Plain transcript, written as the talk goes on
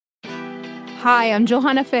Hi, I'm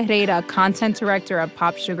Johanna Ferreira, content director at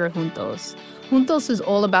Pop Sugar Juntos. Juntos is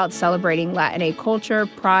all about celebrating Latinx culture,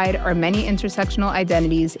 pride, our many intersectional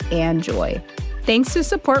identities, and joy. Thanks to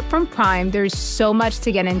support from Prime, there's so much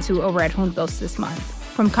to get into over at Juntos this month.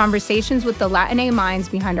 From conversations with the Latinx minds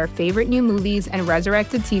behind our favorite new movies and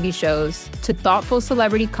resurrected TV shows, to thoughtful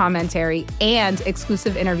celebrity commentary and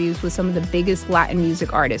exclusive interviews with some of the biggest Latin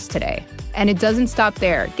music artists today. And it doesn't stop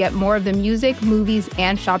there. Get more of the music, movies,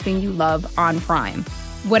 and shopping you love on Prime.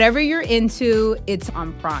 Whatever you're into, it's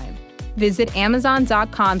on Prime. Visit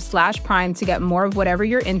Amazon.com/Prime to get more of whatever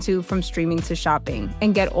you're into, from streaming to shopping.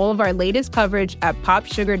 And get all of our latest coverage at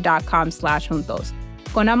popsugar.com/juntos.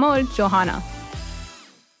 Con amor, Johanna.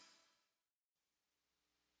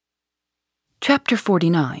 Chapter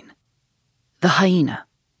 49. The Hyena.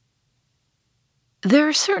 There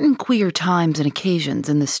are certain queer times and occasions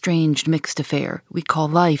in this strange mixed affair we call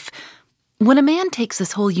life when a man takes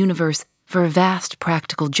this whole universe for a vast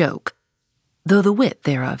practical joke, though the wit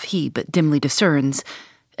thereof he but dimly discerns,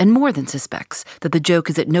 and more than suspects that the joke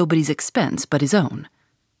is at nobody's expense but his own.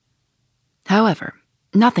 However,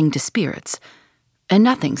 nothing dispirits, and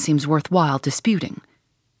nothing seems worthwhile disputing.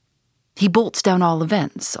 He bolts down all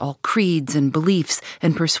events, all creeds and beliefs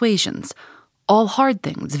and persuasions, all hard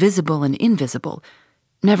things, visible and invisible,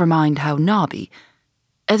 never mind how knobby,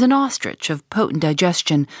 as an ostrich of potent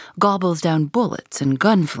digestion gobbles down bullets and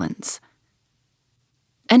gun flints.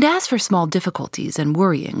 And as for small difficulties and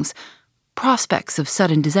worryings, prospects of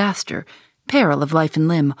sudden disaster, peril of life and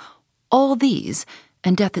limb, all these,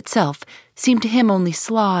 and death itself, seem to him only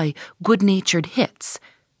sly, good-natured hits,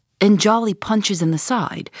 and jolly punches in the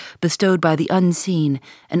side bestowed by the unseen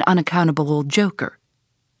and unaccountable old joker.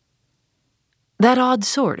 That odd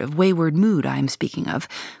sort of wayward mood I am speaking of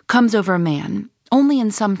comes over a man only in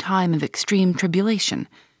some time of extreme tribulation.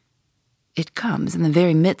 It comes in the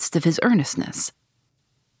very midst of his earnestness,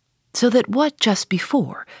 so that what just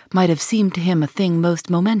before might have seemed to him a thing most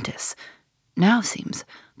momentous now seems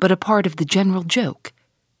but a part of the general joke.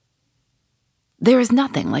 There is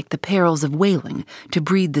nothing like the perils of whaling to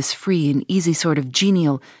breed this free and easy sort of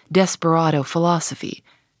genial, desperado philosophy.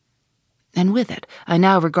 And with it, I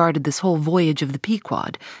now regarded this whole voyage of the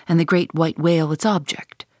Pequod and the great white whale its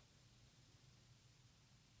object.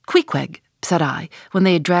 "Queequeg," said I, when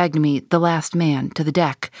they had dragged me, the last man, to the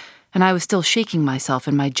deck, and I was still shaking myself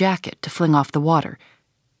in my jacket to fling off the water.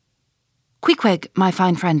 "Queequeg, my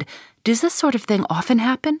fine friend, does this sort of thing often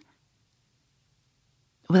happen?"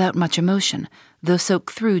 Without much emotion, though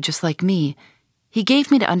soaked through just like me, he gave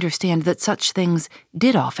me to understand that such things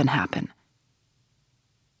did often happen.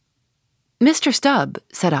 "Mr. Stubb,"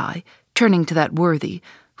 said I, turning to that worthy,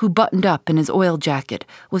 who, buttoned up in his oil jacket,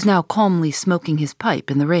 was now calmly smoking his pipe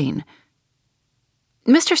in the rain.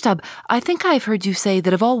 "Mr. Stubb, I think I have heard you say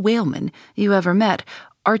that of all whalemen you ever met,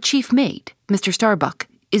 our chief mate, Mr. Starbuck,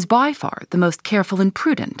 is by far the most careful and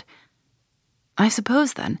prudent. I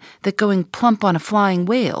suppose, then, that going plump on a flying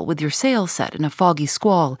whale with your sail set in a foggy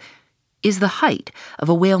squall is the height of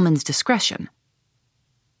a whaleman's discretion."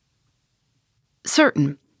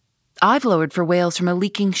 "Certain. I've lowered for whales from a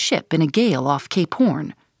leaking ship in a gale off Cape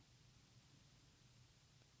Horn."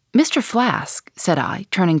 "Mr. Flask," said I,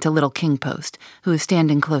 turning to little King Post, who was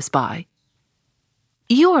standing close by,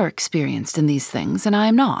 "you are experienced in these things, and I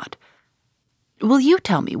am not. Will you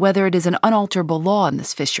tell me whether it is an unalterable law in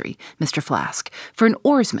this fishery, Mr. Flask, for an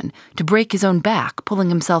oarsman to break his own back, pulling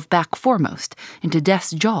himself back foremost into death's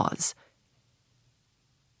jaws?"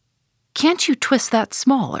 "Can't you twist that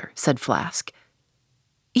smaller?" said Flask.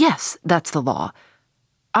 "Yes, that's the law.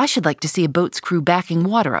 I should like to see a boat's crew backing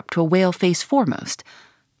water up to a whale face foremost.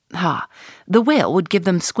 Ha, the whale would give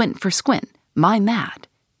them squint for squint. Mind that."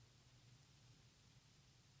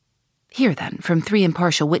 Here, then, from 3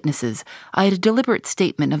 impartial witnesses, I had a deliberate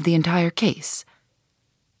statement of the entire case.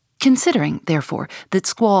 Considering, therefore, that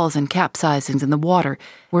squalls and capsizings in the water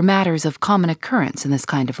were matters of common occurrence in this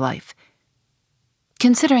kind of life,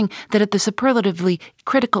 considering that at the superlatively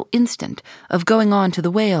critical instant of going on to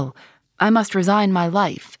the whale, I must resign my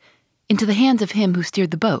life into the hands of him who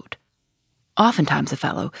steered the boat, oftentimes a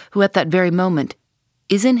fellow who at that very moment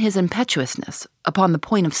is in his impetuousness upon the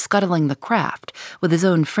point of scuttling the craft with his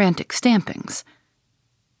own frantic stampings.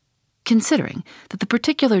 Considering that the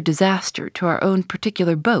particular disaster to our own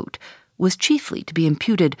particular boat was chiefly to be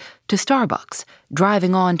imputed to Starbuck's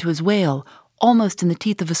driving on to his whale almost in the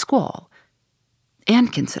teeth of a squall,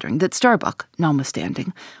 and considering that Starbuck,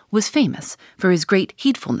 notwithstanding, was famous for his great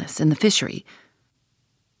heedfulness in the fishery,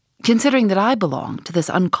 considering that I belonged to this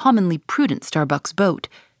uncommonly prudent Starbuck's boat,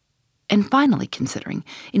 and finally considering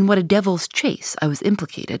in what a devil's chase I was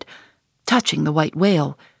implicated, touching the white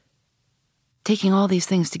whale, Taking all these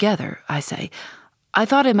things together, I say, I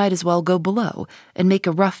thought I might as well go below and make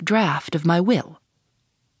a rough draft of my will.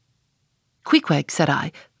 Queequeg, said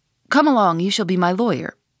I, come along, you shall be my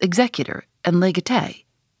lawyer, executor, and legatee.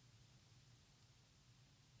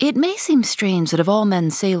 It may seem strange that of all men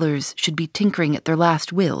sailors should be tinkering at their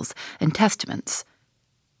last wills and testaments,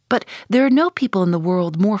 but there are no people in the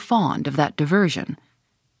world more fond of that diversion.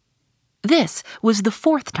 This was the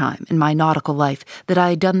 4th time in my nautical life that I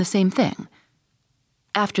had done the same thing.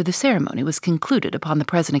 After the ceremony was concluded upon the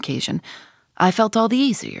present occasion, I felt all the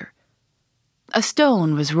easier. A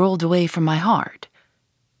stone was rolled away from my heart.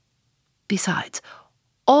 Besides,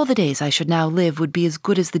 all the days I should now live would be as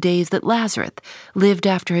good as the days that Lazarus lived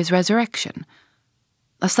after his resurrection,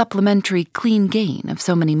 a supplementary clean gain of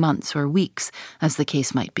so many months or weeks, as the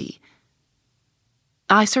case might be.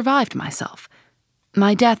 I survived myself.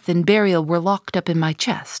 My death and burial were locked up in my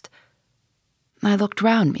chest. I looked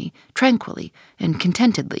round me, tranquilly and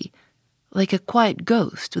contentedly, like a quiet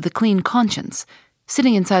ghost with a clean conscience,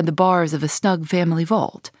 sitting inside the bars of a snug family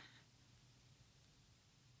vault.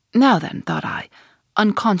 Now then, thought I,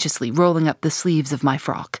 unconsciously rolling up the sleeves of my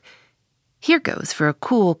frock, here goes for a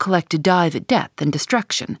cool, collected dive at death and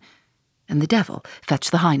destruction, and the devil fetch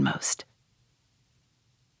the hindmost.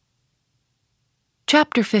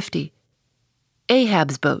 Chapter 50.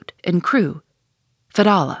 Ahab's Boat and Crew,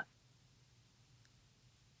 Fedallah.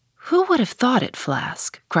 Who would have thought it,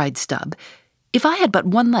 Flask, cried Stubb. If I had but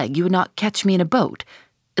one leg, you would not catch me in a boat,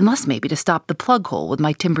 unless maybe to stop the plug hole with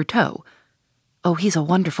my timber toe. Oh, he's a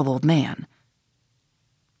wonderful old man.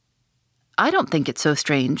 I don't think it so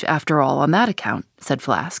strange, after all, on that account, said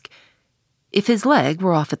Flask. If his leg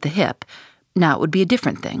were off at the hip, now it would be a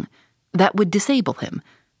different thing. That would disable him.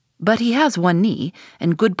 But he has one knee,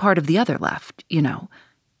 and good part of the other left, you know.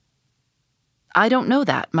 I don't know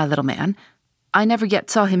that, my little man. I never yet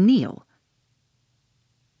saw him kneel.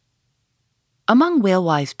 Among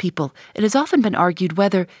whale-wise people, it has often been argued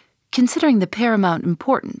whether, considering the paramount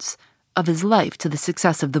importance of his life to the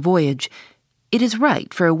success of the voyage, it is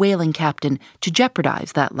right for a whaling captain to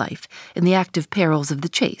jeopardize that life in the active perils of the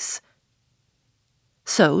chase.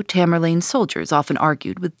 So Tamerlane's soldiers often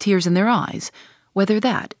argued with tears in their eyes whether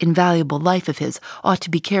that invaluable life of his ought to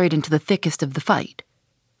be carried into the thickest of the fight.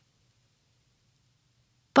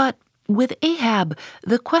 But with Ahab,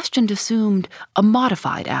 the question assumed a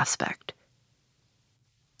modified aspect.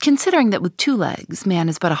 Considering that with 2 legs man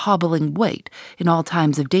is but a hobbling wight in all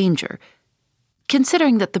times of danger,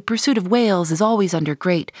 considering that the pursuit of whales is always under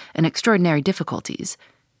great and extraordinary difficulties,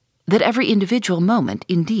 that every individual moment,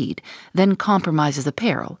 indeed, then compromises a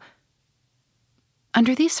peril,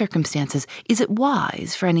 under these circumstances, is it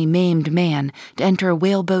wise for any maimed man to enter a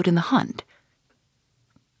whaleboat in the hunt?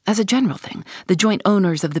 As a general thing, the joint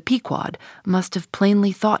owners of the Pequod must have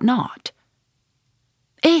plainly thought not.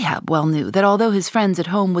 Ahab well knew that although his friends at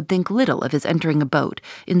home would think little of his entering a boat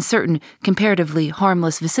in certain comparatively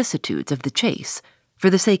harmless vicissitudes of the chase, for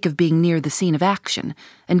the sake of being near the scene of action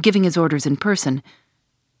and giving his orders in person,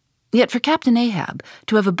 yet for Captain Ahab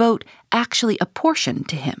to have a boat actually apportioned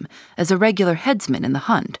to him as a regular headsman in the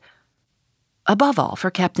hunt, above all for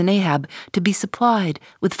Captain Ahab to be supplied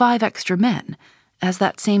with 5 extra men as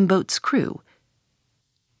that same boat's crew,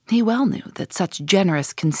 he well knew that such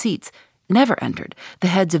generous conceits never entered the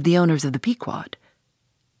heads of the owners of the Pequod.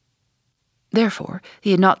 Therefore,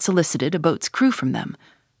 he had not solicited a boat's crew from them,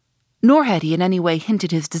 nor had he in any way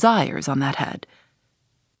hinted his desires on that head.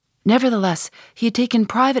 Nevertheless, he had taken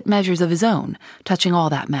private measures of his own touching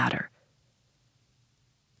all that matter.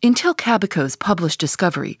 Until Cabico's published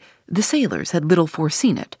discovery, the sailors had little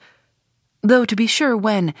foreseen it, though to be sure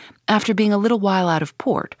when, after being a little while out of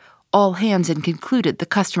port, all hands had concluded the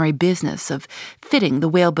customary business of fitting the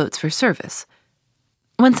whaleboats for service,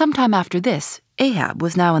 when some time after this, Ahab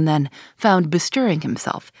was now and then found bestirring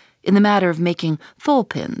himself in the matter of making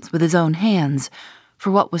thole-pins with his own hands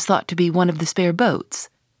for what was thought to be one of the spare boats,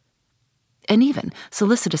 and even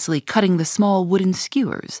solicitously cutting the small wooden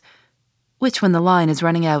skewers, which when the line is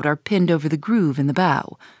running out are pinned over the groove in the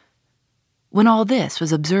bow. When all this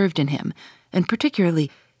was observed in him, and particularly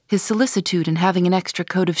his solicitude in having an extra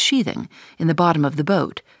coat of sheathing in the bottom of the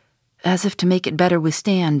boat, as if to make it better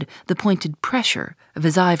withstand the pointed pressure of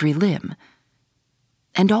his ivory limb,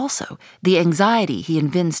 and also the anxiety he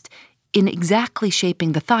evinced in exactly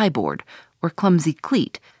shaping the thigh-board, or clumsy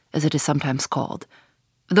cleat, as it is sometimes called,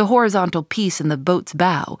 the horizontal piece in the boat's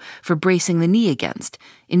bow for bracing the knee against,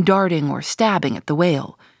 in darting or stabbing at the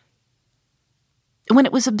whale. When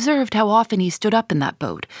it was observed how often he stood up in that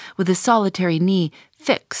boat with his solitary knee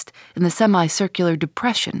fixed in the semicircular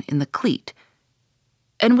depression in the cleat,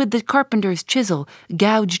 and with the carpenter's chisel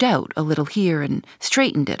gouged out a little here and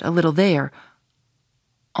straightened it a little there.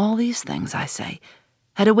 All these things, I say,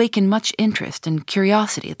 had awakened much interest and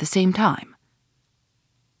curiosity at the same time.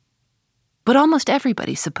 But almost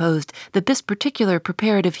everybody supposed that this particular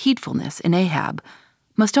preparative heedfulness in Ahab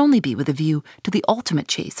must only be with a view to the ultimate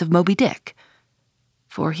chase of Moby Dick,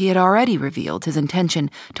 for he had already revealed his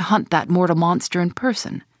intention to hunt that mortal monster in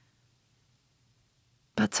person.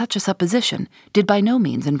 But such a supposition did by no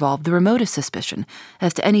means involve the remotest suspicion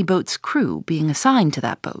as to any boat's crew being assigned to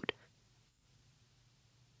that boat.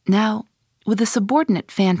 Now, with the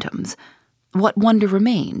subordinate phantoms, what wonder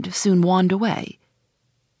remained soon waned away.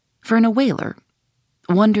 For in a whaler,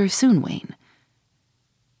 wonders soon wane.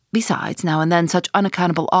 Besides, now and then such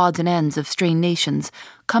unaccountable odds and ends of strange nations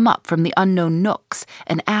come up from the unknown nooks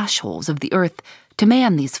and ash-holes of the earth to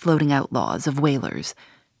man these floating outlaws of whalers.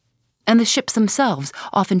 And the ships themselves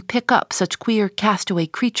often pick up such queer castaway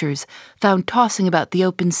creatures found tossing about the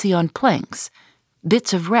open sea on planks,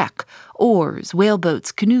 bits of wreck, oars,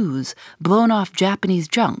 whaleboats, canoes, blown off Japanese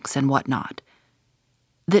junks, and what not,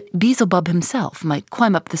 that Beelzebub himself might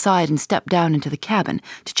climb up the side and step down into the cabin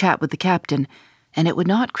to chat with the captain, and it would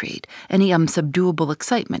not create any unsubduable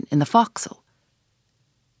excitement in the forecastle.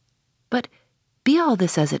 But be all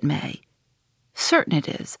this as it may, certain it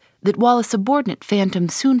is that while a subordinate phantom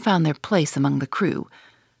soon found their place among the crew,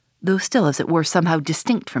 though still as it were somehow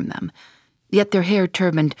distinct from them, yet their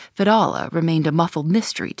hair-turbaned Fedallah remained a muffled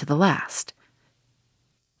mystery to the last.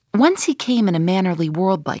 Whence he came in a mannerly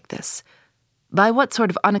world like this, by what sort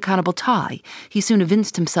of unaccountable tie he soon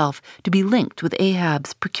evinced himself to be linked with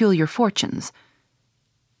Ahab's peculiar fortunes,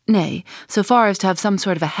 nay, so far as to have some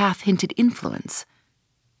sort of a half-hinted influence,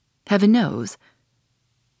 heaven knows,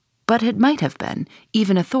 but it might have been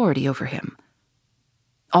even authority over him.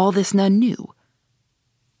 All this none knew.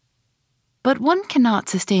 But one cannot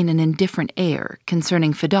sustain an indifferent air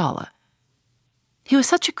concerning Fedallah. He was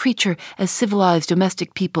such a creature as civilized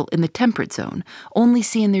domestic people in the temperate zone only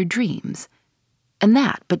see in their dreams, and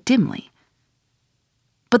that but dimly.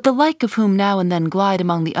 But the like of whom now and then glide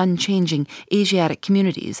among the unchanging Asiatic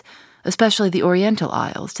communities, especially the Oriental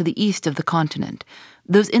Isles to the east of the continent,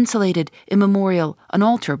 those insulated, immemorial,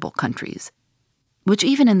 unalterable countries, which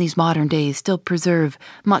even in these modern days still preserve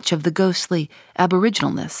much of the ghostly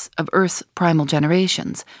aboriginalness of Earth's primal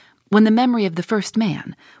generations, when the memory of the first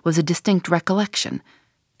man was a distinct recollection,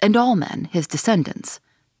 and all men, his descendants,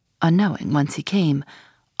 unknowing whence he came,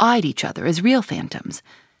 eyed each other as real phantoms,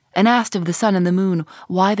 and asked of the sun and the moon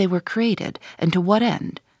why they were created and to what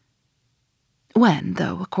end. When,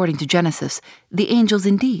 though, according to Genesis, the angels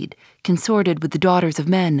indeed consorted with the daughters of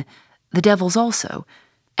men, the devils also,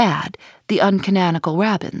 add the uncanonical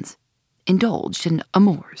rabbins, indulged in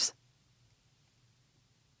amours.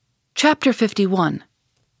 Chapter 51.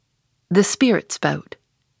 The Spirit Spout.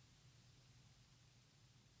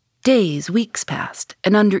 Days, weeks passed,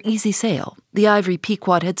 and under easy sail, the ivory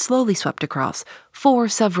Pequod had slowly swept across 4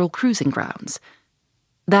 several cruising grounds.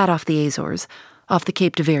 That off the Azores, off the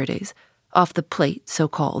Cape de Verdes, off the Plate,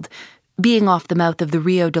 so-called, being off the mouth of the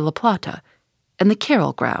Rio de la Plata, and the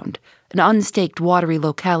Carroll Ground, an unstaked watery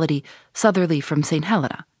locality southerly from St.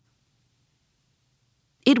 Helena.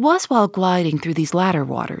 It was while gliding through these latter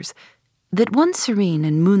waters that one serene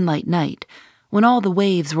and moonlight night, when all the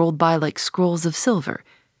waves rolled by like scrolls of silver,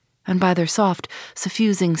 and by their soft,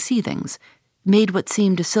 suffusing seethings, made what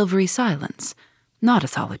seemed a silvery silence, not a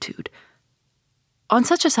solitude. On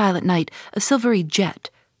such a silent night, a silvery jet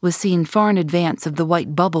was seen far in advance of the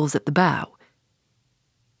white bubbles at the bow.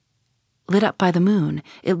 Lit up by the moon,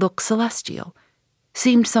 it looked celestial,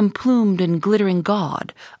 seemed some plumed and glittering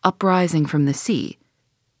god uprising from the sea.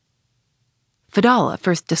 Fedallah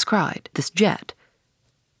first descried this jet,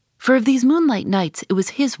 for of these moonlight nights it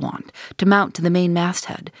was his wont to mount to the main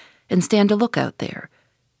masthead and stand a lookout there,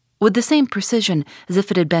 with the same precision as if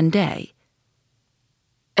it had been day.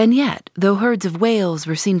 And yet, though herds of whales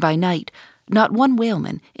were seen by night, not one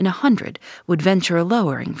whaleman in 100 would venture a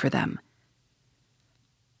lowering for them.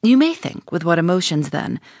 You may think with what emotions,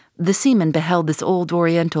 then, the seaman beheld this old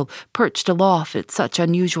Oriental perched aloft at such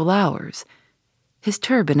unusual hours, his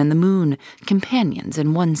turban and the moon companions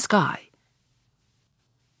in one sky.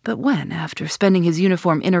 But when, after spending his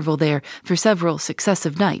uniform interval there for several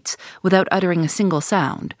successive nights without uttering a single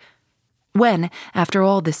sound, when, after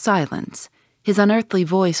all this silence, his unearthly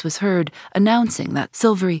voice was heard announcing that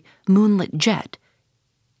silvery, moonlit jet,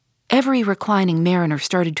 every reclining mariner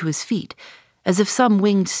started to his feet, as if some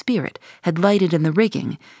winged spirit had lighted in the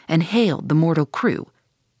rigging and hailed the mortal crew.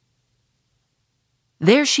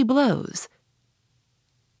 There she blows.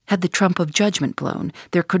 Had the trump of judgment blown,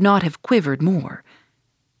 there could not have quivered more,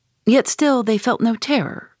 Yet still they felt no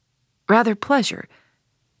terror, rather pleasure.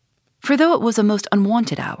 For though it was a most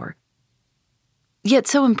unwonted hour, yet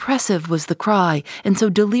so impressive was the cry and so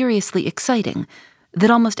deliriously exciting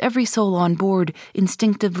that almost every soul on board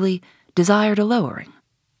instinctively desired a lowering.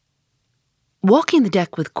 Walking the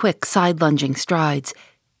deck with quick, side-lunging strides,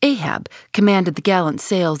 Ahab commanded the gallant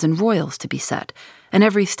sails and royals to be set, and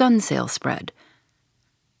every stunsail spread.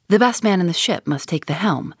 The best man in the ship must take the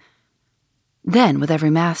helm. Then, with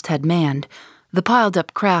every masthead manned, the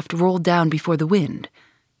piled-up craft rolled down before the wind.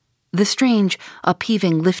 The strange,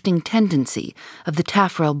 upheaving, lifting tendency of the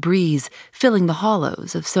taffrail breeze filling the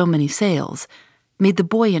hollows of so many sails made the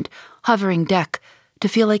buoyant, hovering deck to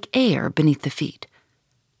feel like air beneath the feet,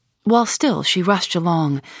 while still she rushed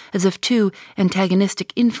along as if two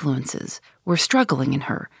antagonistic influences were struggling in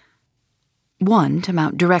her, one to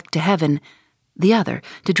mount direct to heaven, the other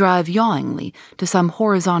to drive yawingly to some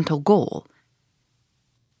horizontal goal.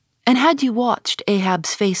 And had you watched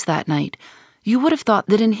Ahab's face that night, you would have thought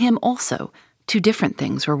that in him also two different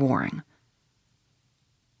things were warring.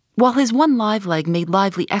 While his one live leg made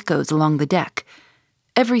lively echoes along the deck,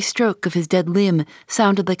 every stroke of his dead limb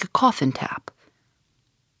sounded like a coffin tap.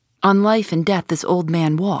 On life and death this old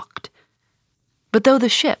man walked. But though the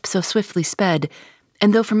ship so swiftly sped,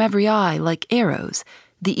 and though from every eye, like arrows,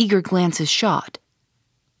 the eager glances shot,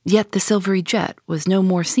 yet the silvery jet was no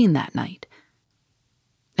more seen that night.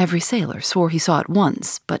 Every sailor swore he saw it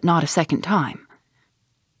once, but not a second time.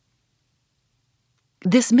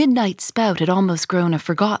 This midnight spout had almost grown a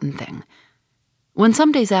forgotten thing, when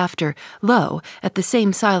some days after, lo, at the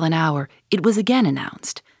same silent hour, it was again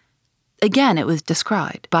announced. Again it was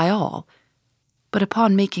descried by all, but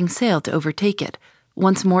upon making sail to overtake it,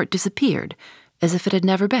 once more it disappeared, as if it had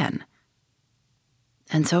never been.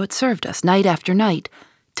 And so it served us night after night,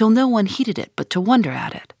 till no one heeded it but to wonder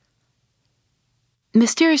at it.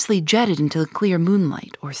 Mysteriously jetted into the clear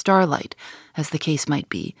moonlight or starlight, as the case might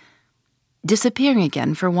be, disappearing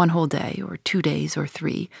again for one whole day or 2 days or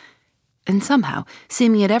 3, and somehow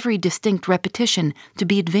seeming at every distinct repetition to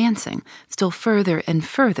be advancing still further and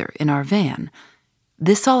further in our van,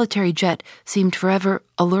 this solitary jet seemed forever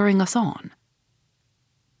alluring us on.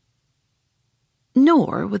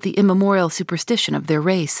 Nor with the immemorial superstition of their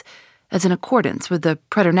race, as in accordance with the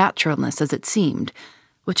preternaturalness as it seemed,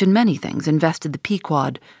 which in many things invested the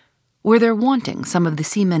Pequod, were there wanting some of the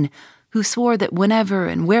seamen who swore that whenever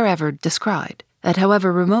and wherever descried, at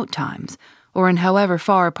however remote times, or in however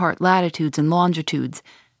far apart latitudes and longitudes,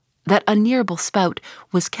 that unnearable spout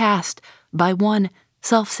was cast by one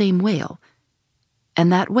selfsame whale,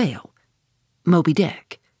 and that whale, Moby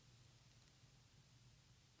Dick.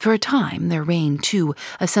 For a time there reigned, too,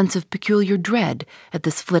 a sense of peculiar dread at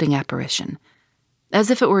this flitting apparition, as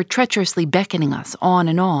if it were treacherously beckoning us on,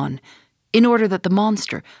 in order that the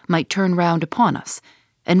monster might turn round upon us,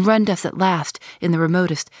 and rend us at last in the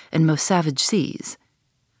remotest and most savage seas.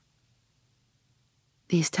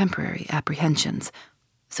 These temporary apprehensions,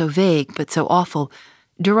 so vague but so awful,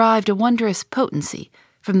 derived a wondrous potency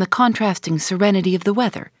from the contrasting serenity of the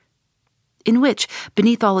weather, in which,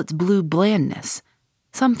 beneath all its blue blandness,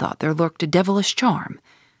 some thought there lurked a devilish charm,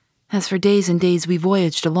 as for days and days we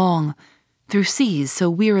voyaged along, through seas so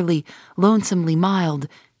wearily, lonesomely mild,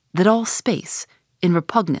 that all space, in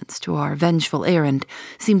repugnance to our vengeful errand,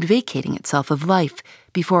 seemed vacating itself of life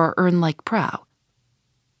before our urn-like prow.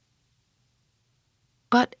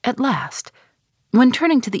 But at last, when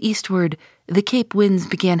turning to the eastward, the Cape winds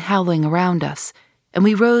began howling around us, and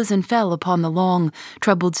we rose and fell upon the long,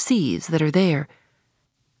 troubled seas that are there,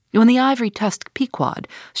 when the ivory-tusked Pequod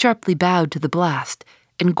sharply bowed to the blast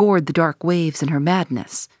and gored the dark waves in her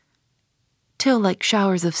madness, till like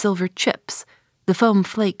showers of silver chips, the foam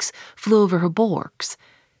flakes flew over her bulwarks.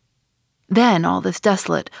 Then all this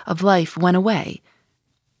desolate of life went away,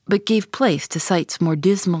 but gave place to sights more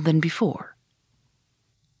dismal than before.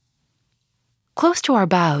 Close to our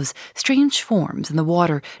bows, strange forms in the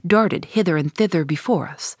water darted hither and thither before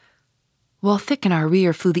us, while thick in our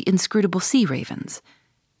rear flew the inscrutable sea ravens.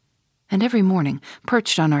 And every morning,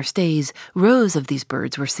 perched on our stays, rows of these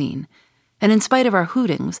birds were seen, and in spite of our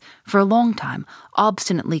hootings, for a long time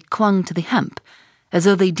obstinately clung to the hemp, as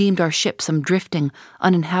though they deemed our ship some drifting,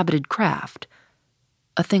 uninhabited craft,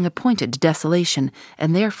 a thing appointed to desolation,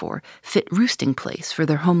 and therefore fit roosting place for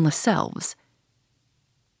their homeless selves.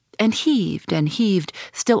 And heaved,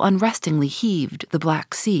 still unrestingly heaved the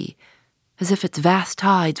black sea, as if its vast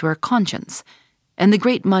tides were a conscience, and the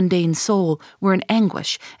great mundane soul were in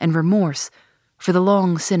anguish and remorse for the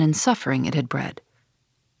long sin and suffering it had bred.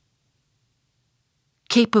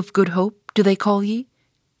 Cape of Good Hope, do they call ye?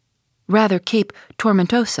 Rather Cape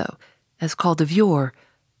Tormentoso, as called of yore,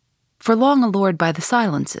 For long allured by the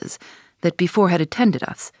silences that before had attended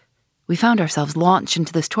us, we found ourselves launched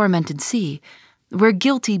into this tormented sea, where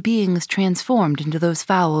guilty beings transformed into those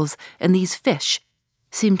fowls and these fish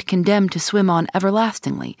seemed condemned to swim on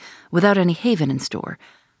everlastingly without any haven in store,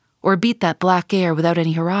 or beat that black air without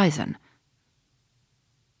any horizon.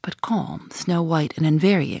 But calm, snow-white, and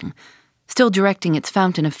unvarying, still directing its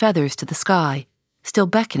fountain of feathers to the sky, still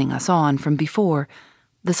beckoning us on from before,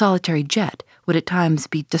 the solitary jet would at times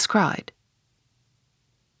be descried.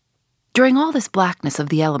 During all this blackness of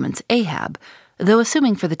the elements, Ahab, though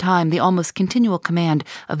assuming for the time the almost continual command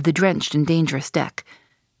of the drenched and dangerous deck,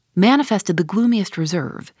 manifested the gloomiest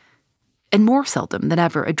reserve, and more seldom than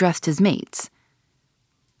ever addressed his mates.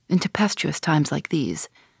 In tempestuous times like these,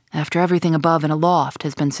 after everything above and aloft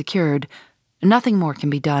has been secured, nothing more can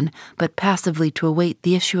be done but passively to await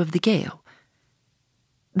the issue of the gale.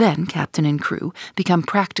 Then captain and crew become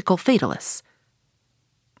practical fatalists.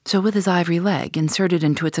 So with his ivory leg inserted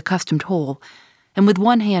into its accustomed hole, and with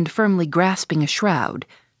one hand firmly grasping a shroud,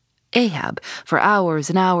 Ahab, for hours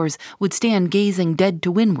and hours, would stand gazing dead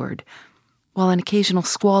to windward, while an occasional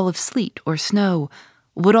squall of sleet or snow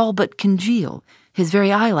would all but congeal his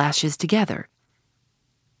very eyelashes together.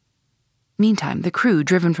 Meantime, the crew,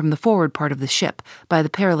 driven from the forward part of the ship by the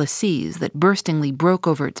perilous seas that burstingly broke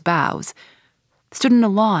over its bows, stood in a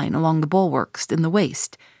line along the bulwarks in the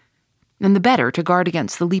waist, and the better to guard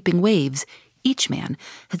against the leaping waves, each man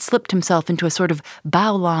had slipped himself into a sort of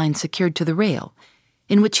bow line secured to the rail,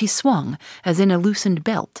 in which he swung as in a loosened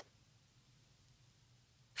belt.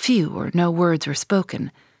 Few or no words were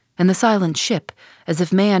spoken, and the silent ship, as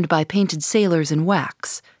if manned by painted sailors in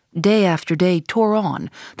wax, day after day tore on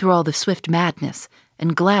through all the swift madness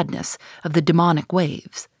and gladness of the demonic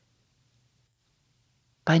waves.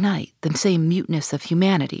 By night, the same muteness of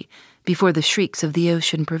humanity before the shrieks of the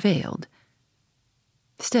ocean prevailed.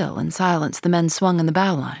 Still, in silence, the men swung in the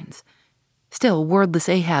bowlines. Still, wordless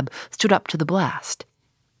Ahab stood up to the blast.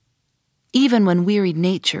 Even when wearied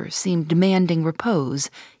nature seemed demanding repose,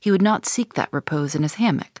 he would not seek that repose in his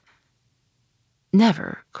hammock.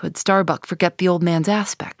 Never could Starbuck forget the old man's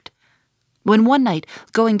aspect. When one night,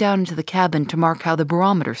 going down into the cabin to mark how the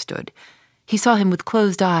barometer stood, he saw him with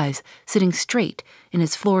closed eyes, sitting straight in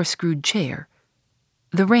his floor-screwed chair.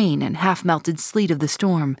 The rain and half-melted sleet of the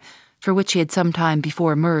storm, for which he had some time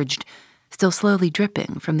before emerged, still slowly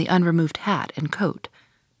dripping from the unremoved hat and coat.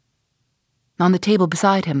 On the table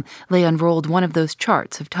beside him lay unrolled one of those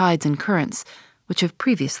charts of tides and currents which have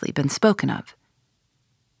previously been spoken of.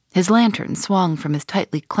 His lantern swung from his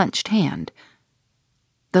tightly clenched hand.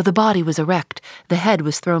 Though the body was erect, the head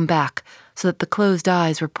was thrown back so that the closed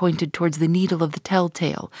eyes were pointed towards the needle of the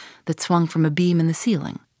telltale that swung from a beam in the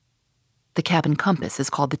ceiling. The cabin compass is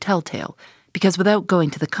called the telltale because without going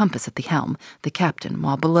to the compass at the helm, the captain,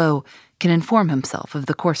 while below, can inform himself of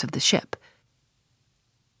the course of the ship.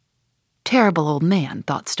 Terrible old man,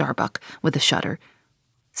 thought Starbuck with a shudder,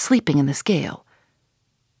 sleeping in this gale.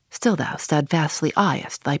 Still thou steadfastly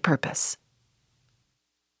eyest thy purpose.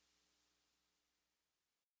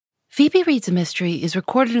 Phoebe Reads a Mystery is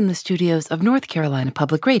recorded in the studios of North Carolina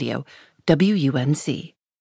Public Radio, WUNC.